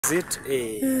It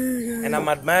and I'm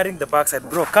admiring the backside,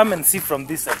 bro. Come and see from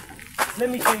this side.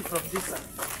 Let me show you from this side.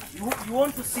 You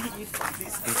want to see it from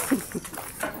this side.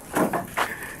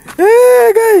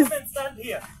 Hey guys! Come and stand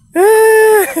here.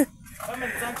 Hey! Come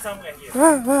and stand somewhere here.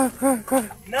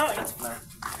 Now it's fine.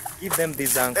 Give them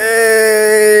this angle.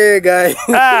 Hey guys!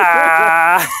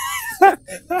 Ah!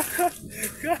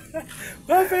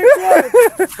 Perfect one.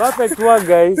 Perfect one,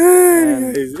 guys.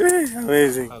 Guys,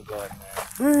 amazing. Oh God,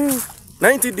 man.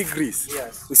 90 degrees.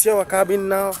 Yes. We see our cabin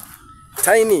now.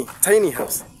 Tiny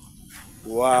house.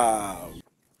 Wow.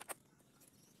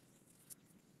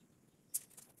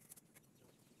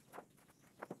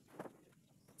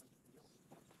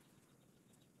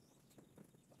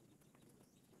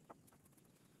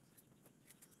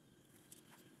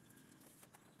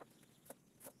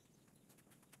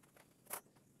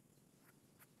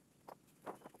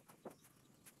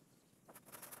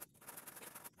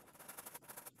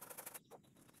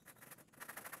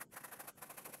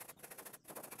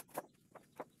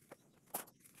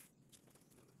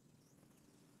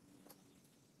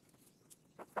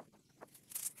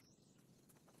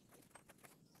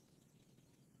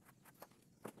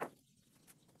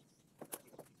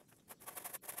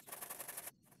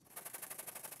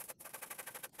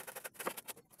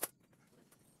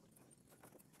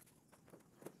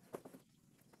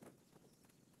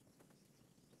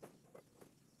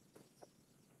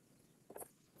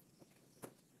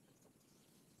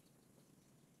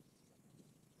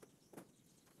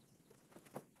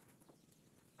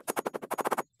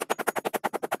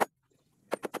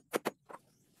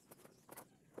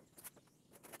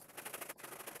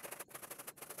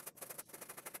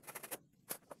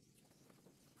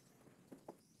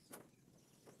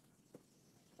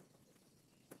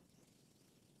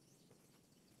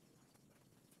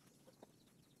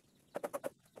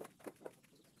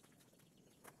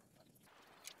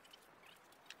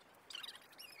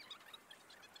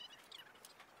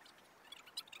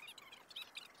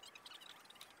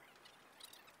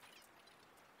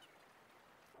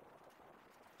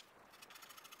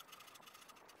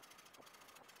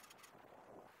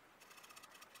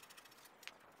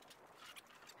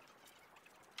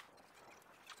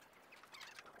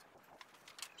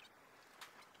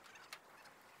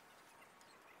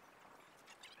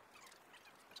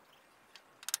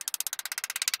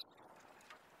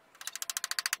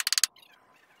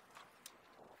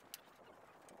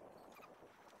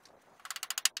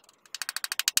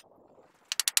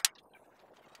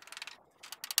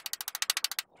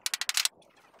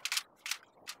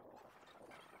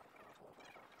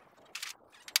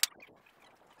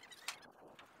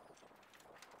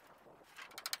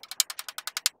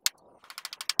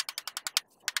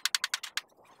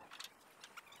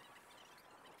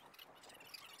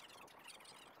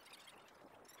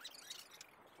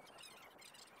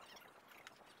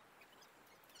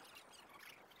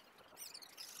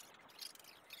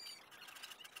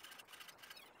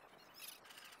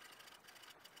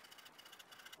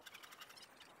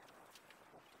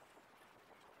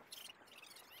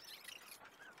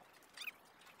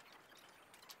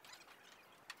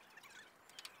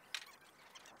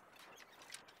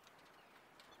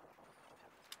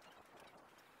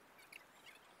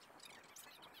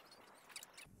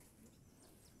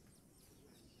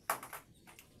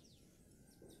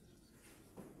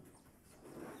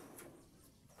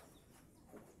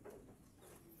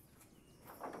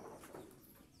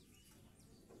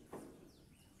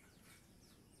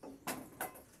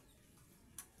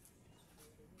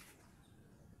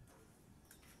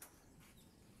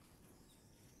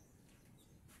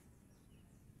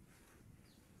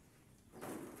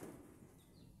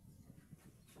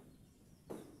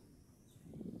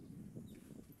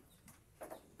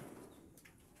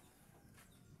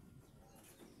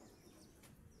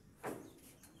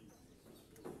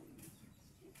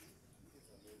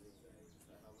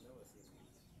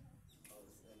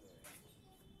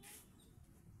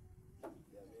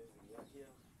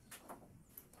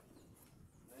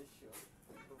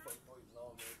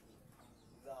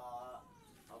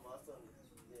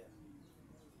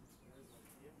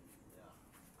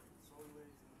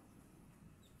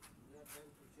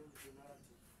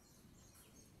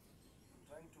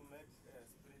 Trying to make a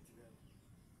spirit level.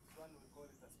 This one we call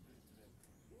it a spirit level.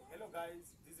 Hello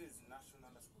guys, this is National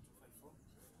Underscore 254,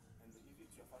 and if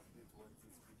it's your first day to watch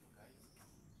this video, guys,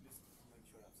 please make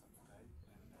sure you have subscribed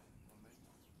and comment.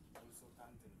 Also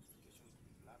turn the notification to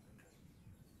be black, and then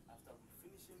after we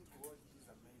finishing to watch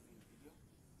this amazing video,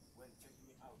 when check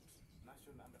me out,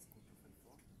 National Underscore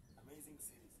 254, amazing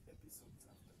series, episodes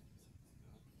after episodes.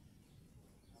 You know,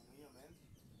 I'm here, man.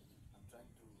 I'm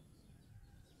trying to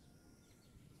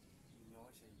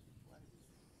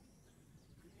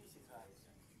English is hard.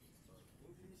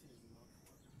 English is not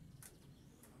what.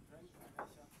 I'm trying to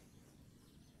measure.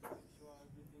 Make sure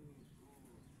everything is good.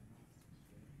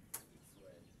 It's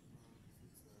well.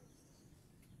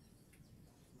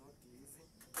 It's not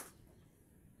easy.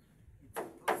 It's a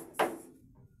process.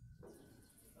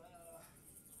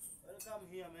 Welcome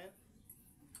here, man.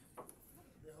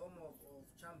 The home of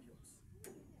champions.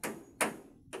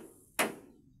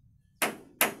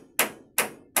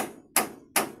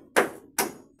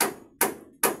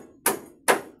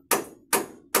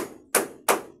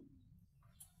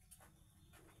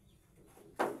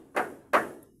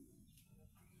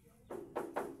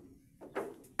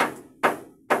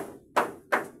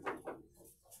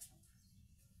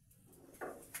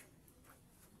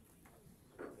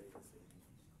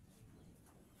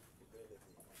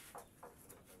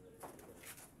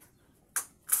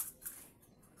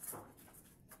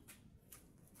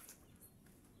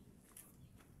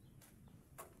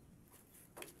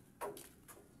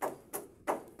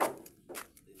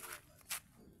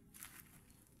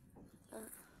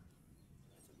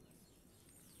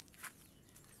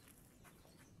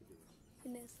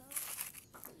 Vanessa.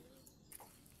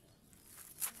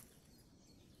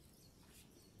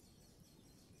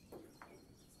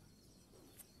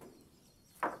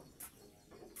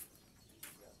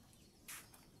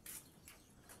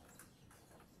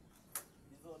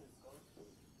 This one is called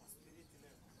spirit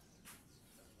level.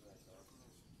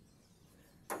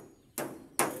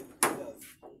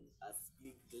 A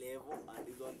split level, and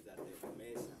this one is at the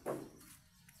measure.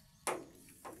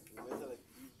 You measure like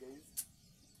these guys.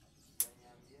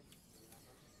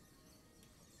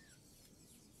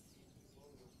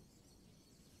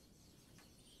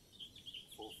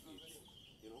 4 feet.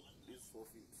 You know, these 4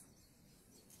 feet.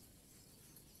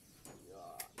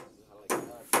 Yeah, like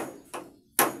that.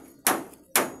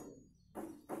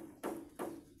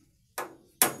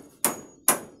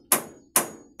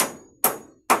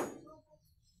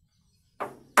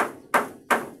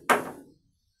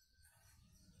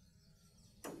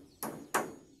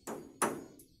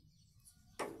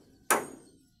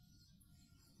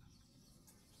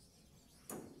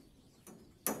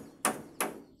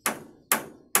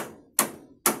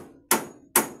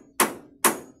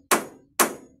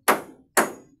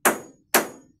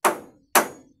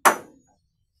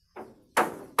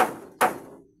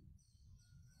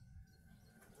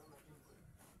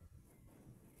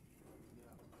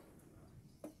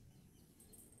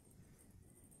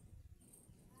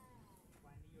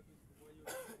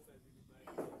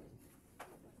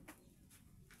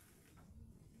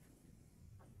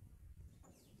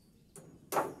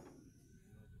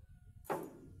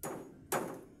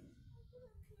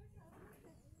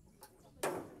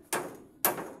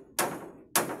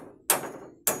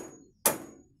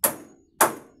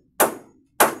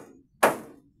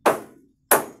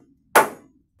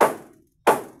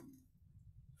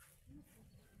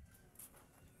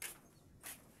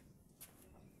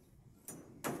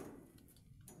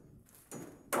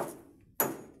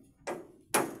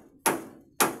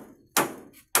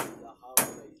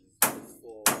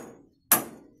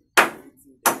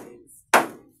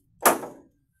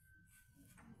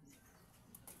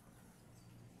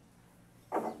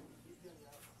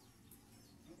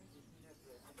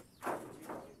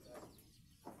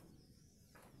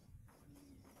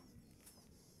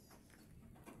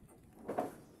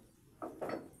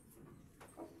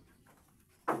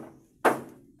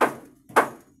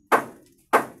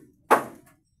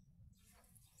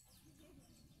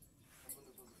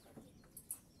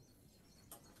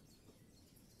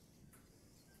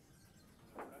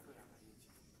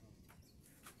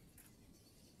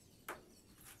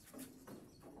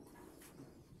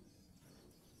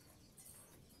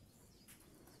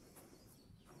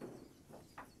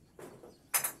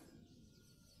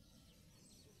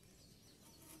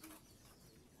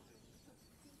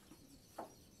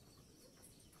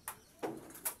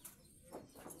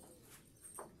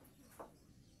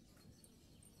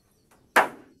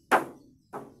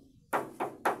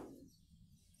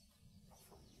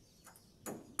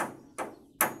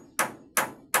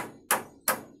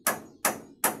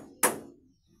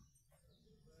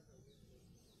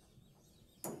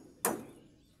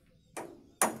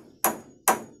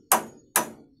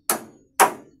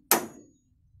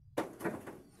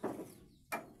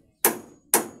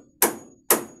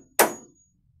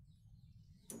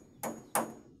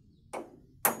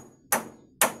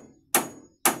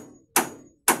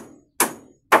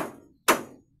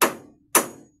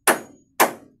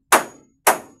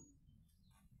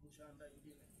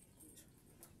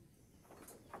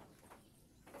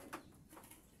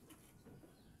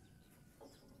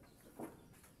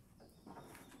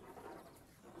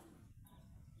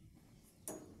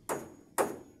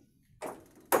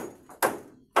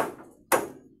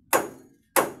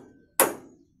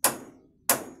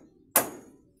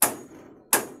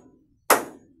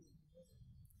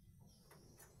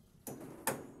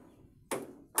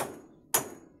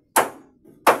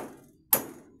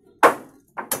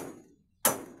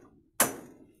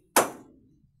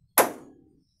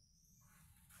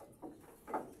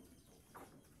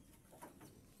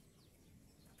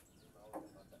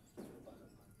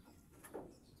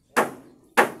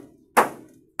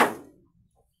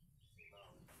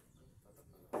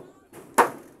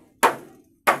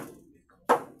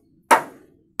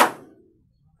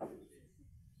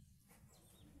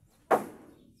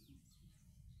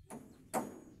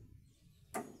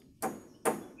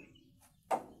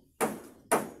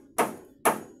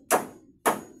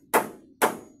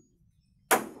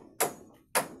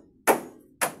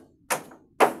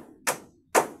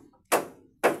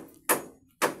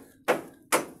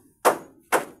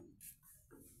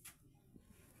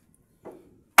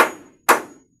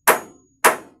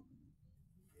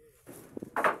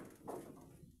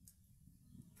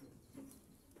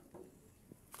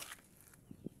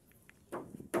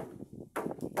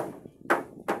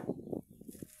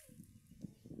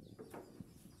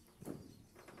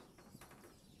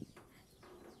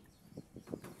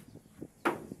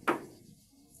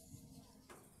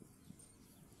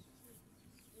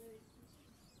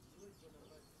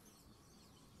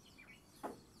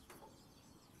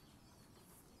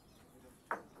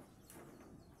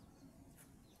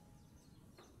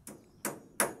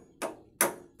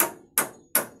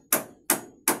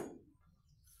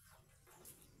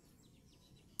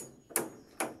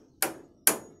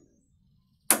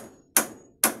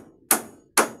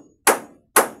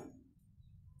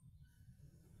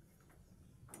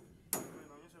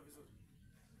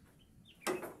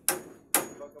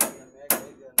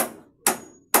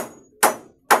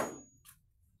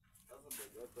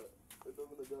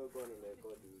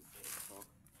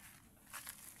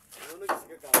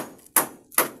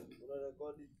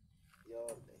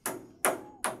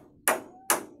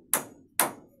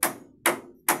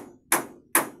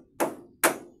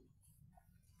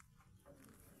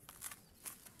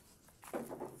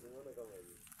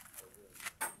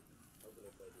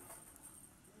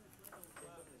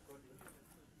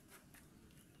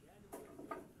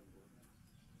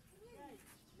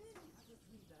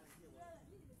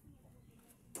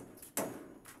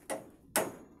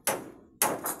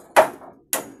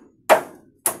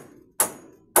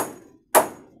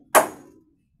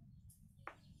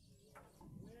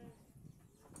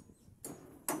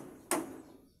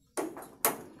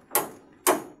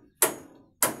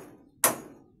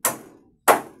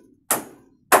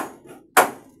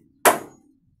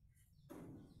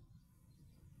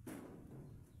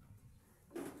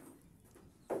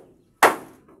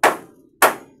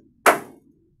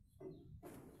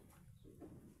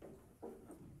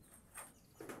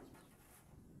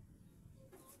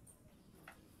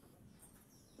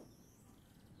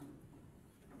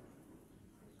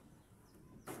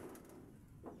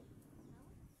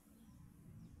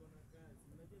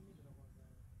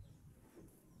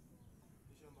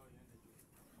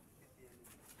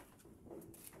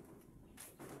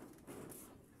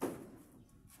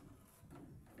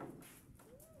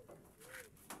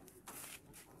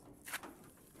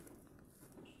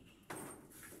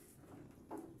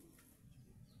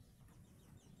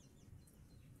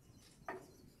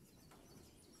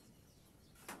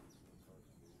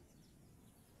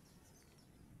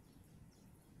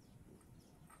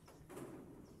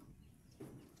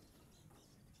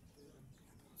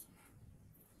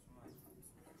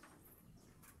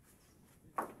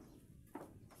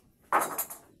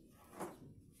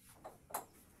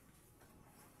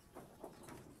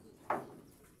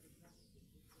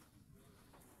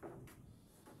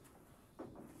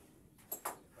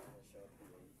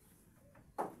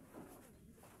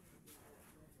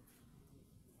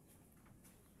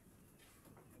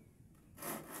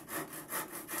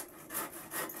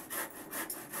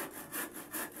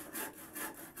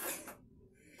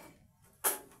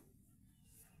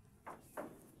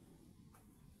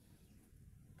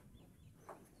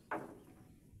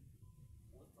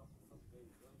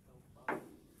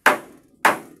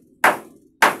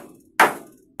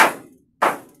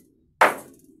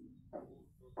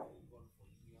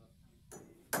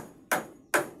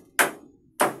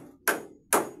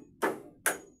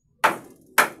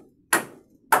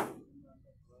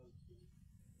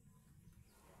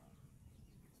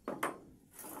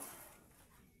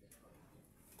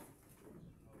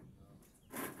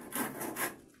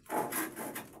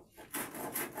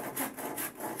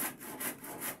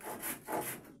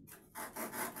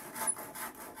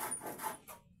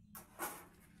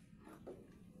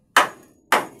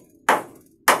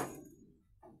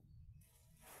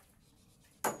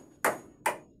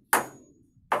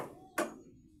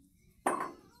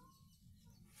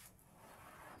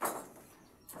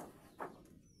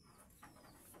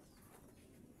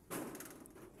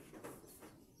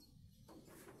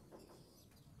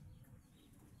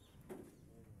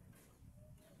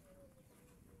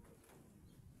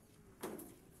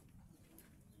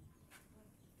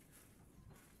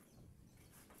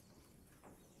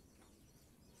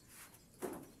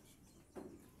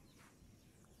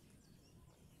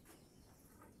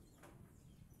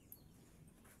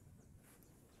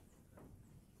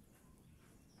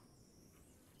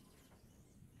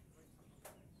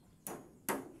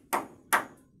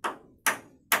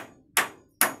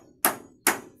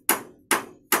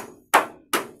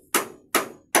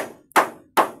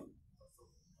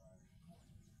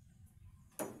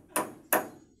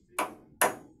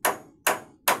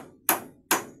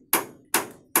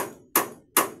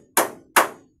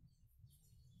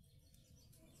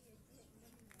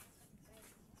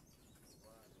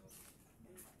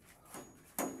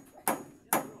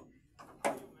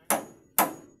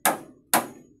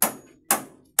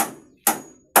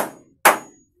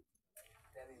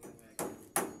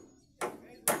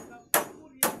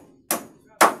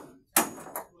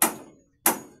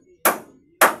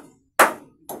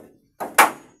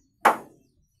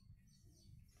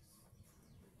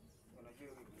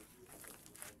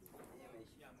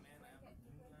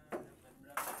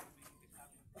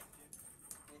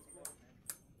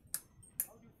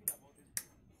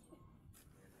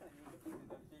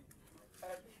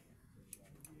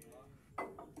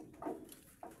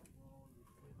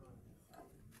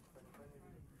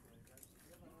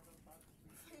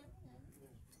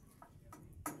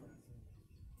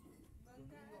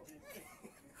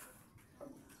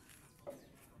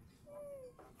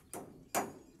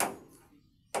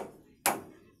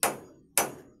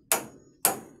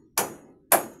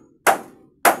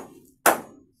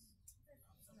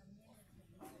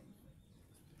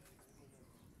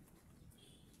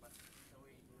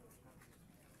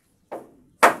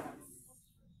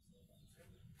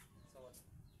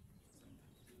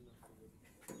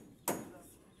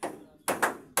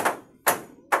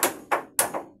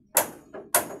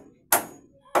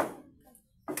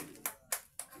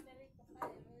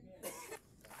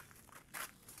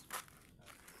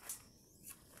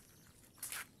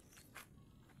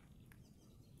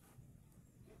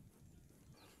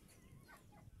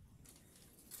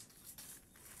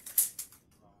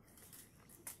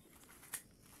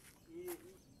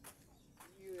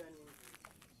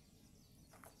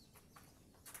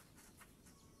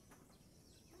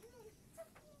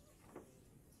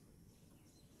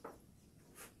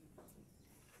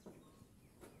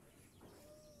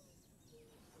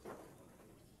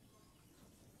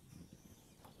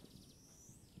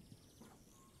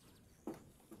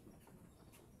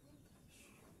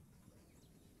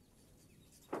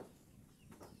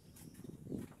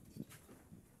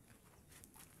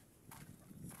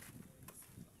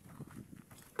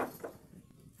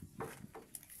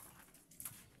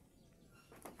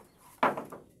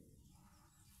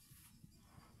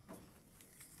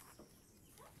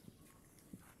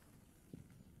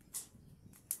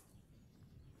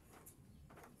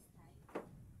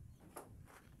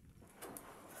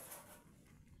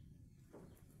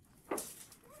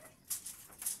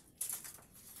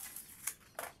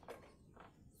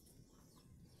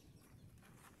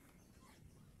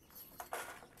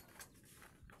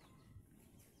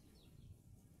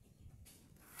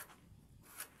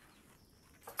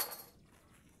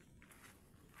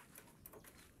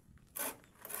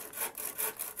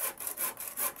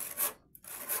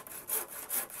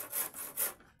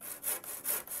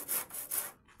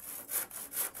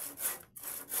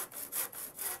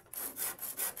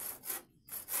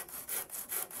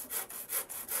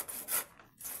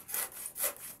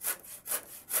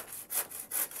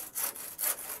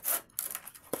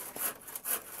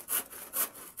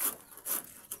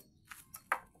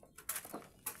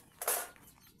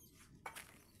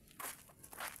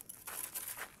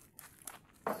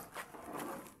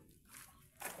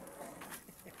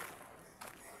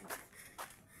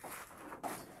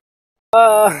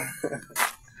 Guys,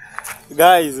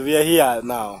 we are here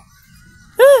now.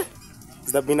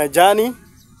 It's been a journey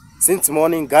since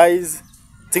morning, guys.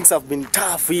 Things have been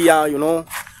tough here, you know,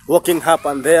 walking up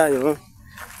and there, you know.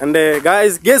 And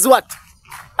guys, guess what?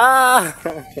 Our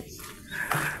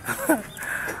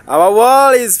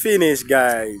wall is finished,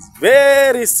 guys.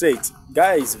 Very straight,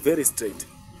 guys. Very straight.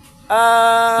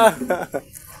 Oh,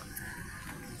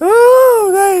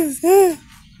 guys,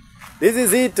 this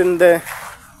is it, and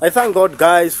I thank God,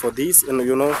 guys, for this. And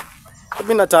you know, it's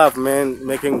been a tough man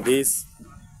making this,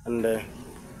 and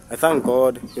I thank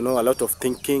God. You know, a lot of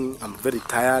thinking. I'm very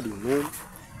tired. You know,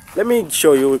 let me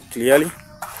show you clearly.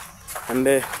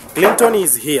 And Clinton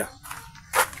is here.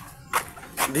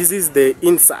 This is the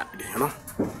inside. You know,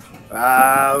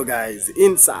 wow, guys,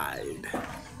 inside.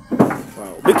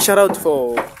 Wow, big shout out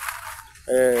for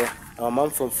our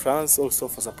mom from France also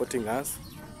for supporting us.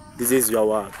 This is your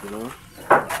work, you know.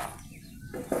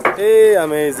 Hey,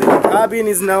 amazing. Cabin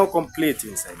is now complete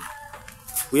inside.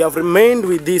 We have remained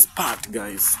with this part,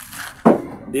 guys.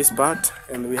 This part,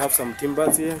 and we have some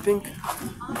timbers here, I think.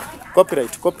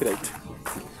 Copyright.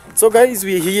 So, guys,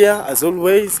 we're here as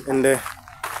always, and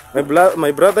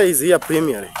my brother is here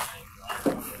premiering.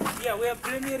 Yeah, we are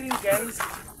premiering, guys.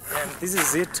 And this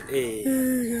is it.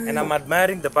 And I'm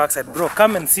admiring the backside. Bro,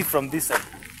 come and see from this side.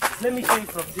 Let me show you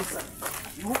from this side.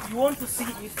 You want to see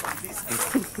it from this side.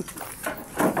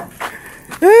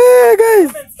 Hey,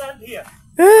 guys. Come and stand here.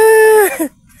 Hey.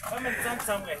 Come and stand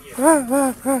somewhere here.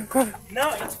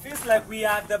 Now it feels like we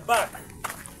are at the back.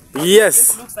 Yes.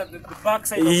 This looks like the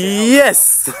backside of the house.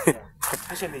 Yes. Yeah,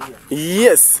 especially here.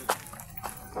 Yes.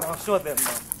 Now show them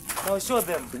now. Now show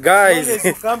them. Guys. Always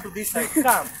you come to this side.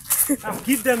 Come.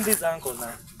 Give them this ankle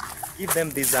now. Give them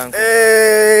this ankle.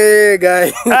 Hey,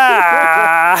 guys.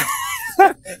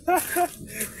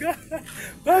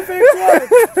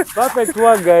 Perfect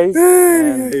one, guys.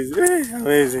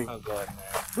 Amazing. Oh God,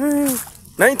 man.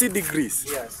 90 degrees.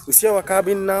 Yes. You see our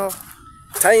cabin now?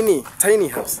 Tiny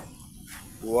house.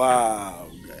 Wow,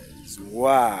 guys.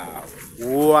 Wow.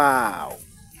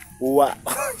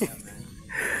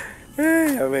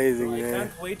 Hey, amazing,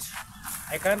 man.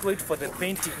 I can't wait for the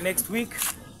painting next week.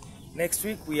 Next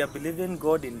week we are believing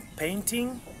God in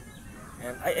painting,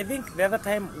 and I think the other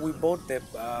time we bought the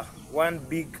one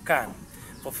big can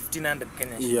for 1,500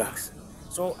 Kenyan shillings.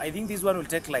 So I think this one will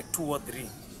take like 2 or 3.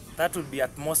 That would be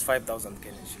at most 5,000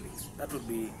 Kenyan shillings. That would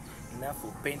be enough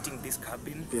for painting this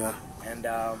cabin. Yeah. And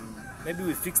maybe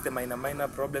we fix the minor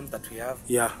problems that we have.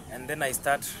 Yeah. And then I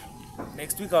start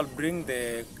next week. I'll bring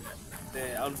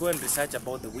I'll go and research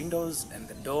about the windows and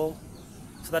the door,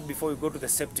 so that before we go to the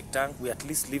septic tank, we at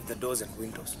least leave the doors and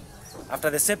windows. After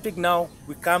the septic, now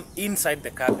we come inside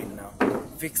the cabin now,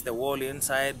 fix the wall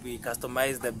inside, we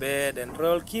customize the bed, and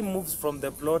Royalkheem moves from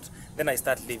the plot. Then I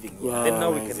start living. Wow, then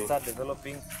now amazing. we can start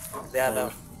developing the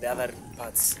other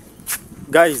parts.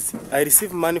 Guys, I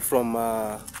received money from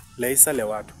Laisa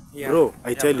Lewatu. Yeah. Bro,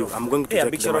 I tell you, I'm going to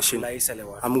check big the shout out to machine. Laisa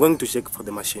Lewatu. I'm going to check for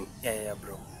the machine. Yeah,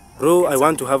 bro. Bro, I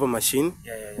want to have a machine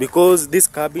because this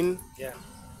cabin, Yeah.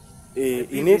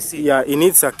 it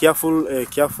needs a careful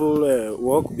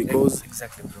work because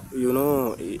Exactly, bro. you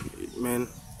know, man.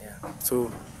 Yeah.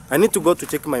 So I need to go to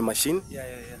check my machine. Yeah.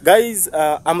 Guys,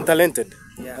 I'm talented,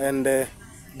 Yeah. and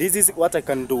this is what I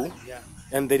can do, Yeah.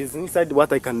 and there is inside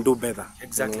what I can do better.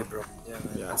 Exactly, you know? bro. Yeah,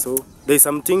 man. Yeah. So there's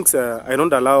some things I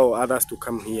don't allow others to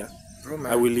come here. Bro,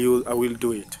 man. I will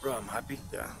do it. Bro, I'm happy.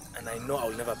 Yeah. And I know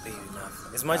I'll never pay you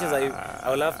enough. As much as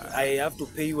I have to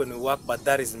pay you when we work, but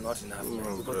that is not enough,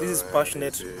 man. Because this is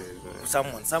passionate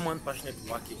someone passionate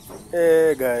working.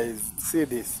 Hey guys, see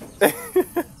this.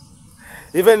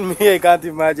 Even me, I can't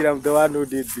imagine I'm the one who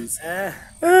did this.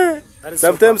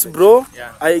 Sometimes, so bro,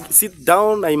 yeah. I sit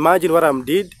down, I imagine what I'm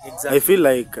did. Exactly. I feel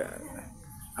like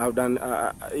I've done.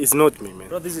 It's not me, man.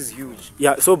 Bro, this is huge.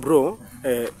 Yeah. So, bro,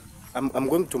 I'm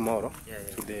going tomorrow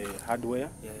to the hardware,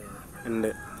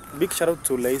 and big shout out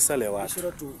to Laisa Lewatu. Shout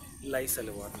out to Laisa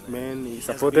Lewatu. Man, he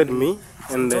supported me,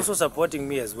 and she's also supporting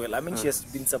me as well. I mean, she has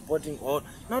been supporting all,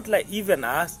 not like even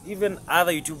us, even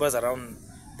other YouTubers around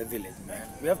the village, man.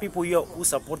 We have people here who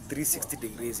support 360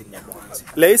 degrees in Nyamuhansi.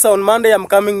 Laisa, on Monday I'm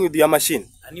coming with your machine.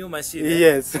 A new machine.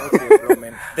 Yes. Okay, bro,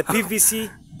 man. The PVC.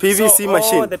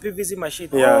 machine. Oh, the PVC machine.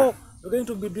 Yeah. Oh, we're going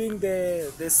to be doing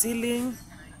the ceiling.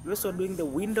 We're also doing the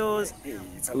windows.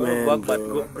 It's a lot of work, but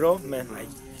bro, man, I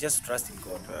just trust in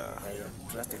God.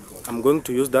 I trust in God. I'm going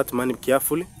to use that money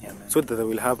carefully, Yeah, man. so that I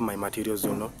will have my materials,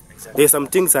 you know. There's some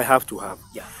things I have to have.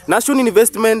 Yeah. National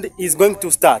investment is going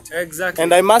to start. Exactly.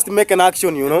 And I must make an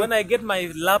action, you know. When I get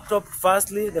my laptop,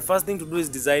 the first thing to do is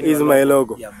design Is your my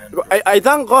logo. Yeah, man. I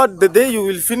thank God the day you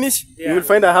will finish, you will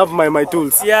find I have my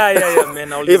tools. Yeah,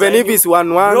 man. I'll Even if design it's you. one.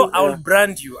 Bro, I'll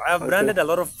brand you. I've branded a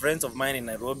lot of friends of mine in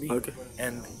Nairobi. Okay.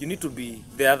 And you need to be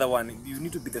the other one. You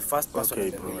need to be the first person Okay,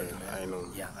 in the bro, village, man. I know.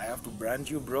 Yeah, I have to brand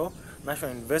you, bro.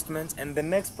 National investments. And the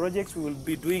next projects we will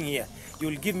be doing here, you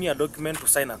will give me a document to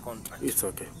sign a contract. It's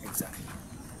okay. Exactly.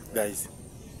 Guys,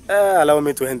 allow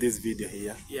me to end this video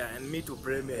here. Yeah, and me to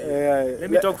premiere. Yeah, Let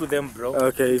me talk to them, bro.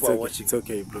 Okay, it's People are okay. watching. It's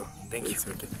okay, bro. Thank you. It's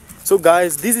okay. So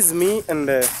guys, this is me, and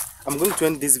I'm going to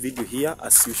end this video here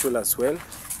as usual as well.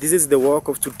 This is the work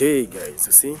of today, guys.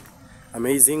 You see,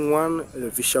 amazing one,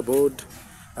 Visha board,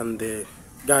 and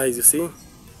guys, you see,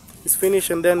 it's finished,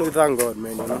 and then we thank God,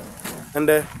 man. You know. And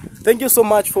thank you so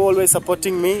much for always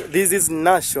supporting me. This is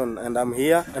Nation, and I'm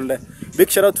here. And big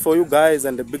shout out for you guys,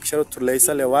 and a big shout out to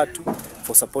Leisa Lewatu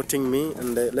for supporting me.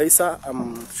 And Leisa,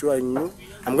 I'm sure I knew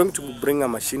I'm going to bring a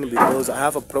machine because I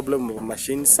have a problem with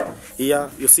machines here.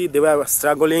 You see, they were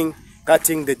struggling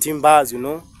cutting the timbers, you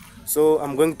know. So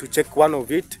I'm going to check one of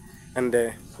it, and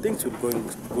things will go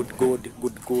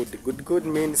good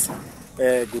means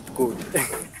good.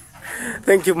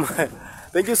 Thank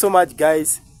you so much,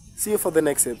 guys. See you for the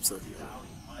next episode.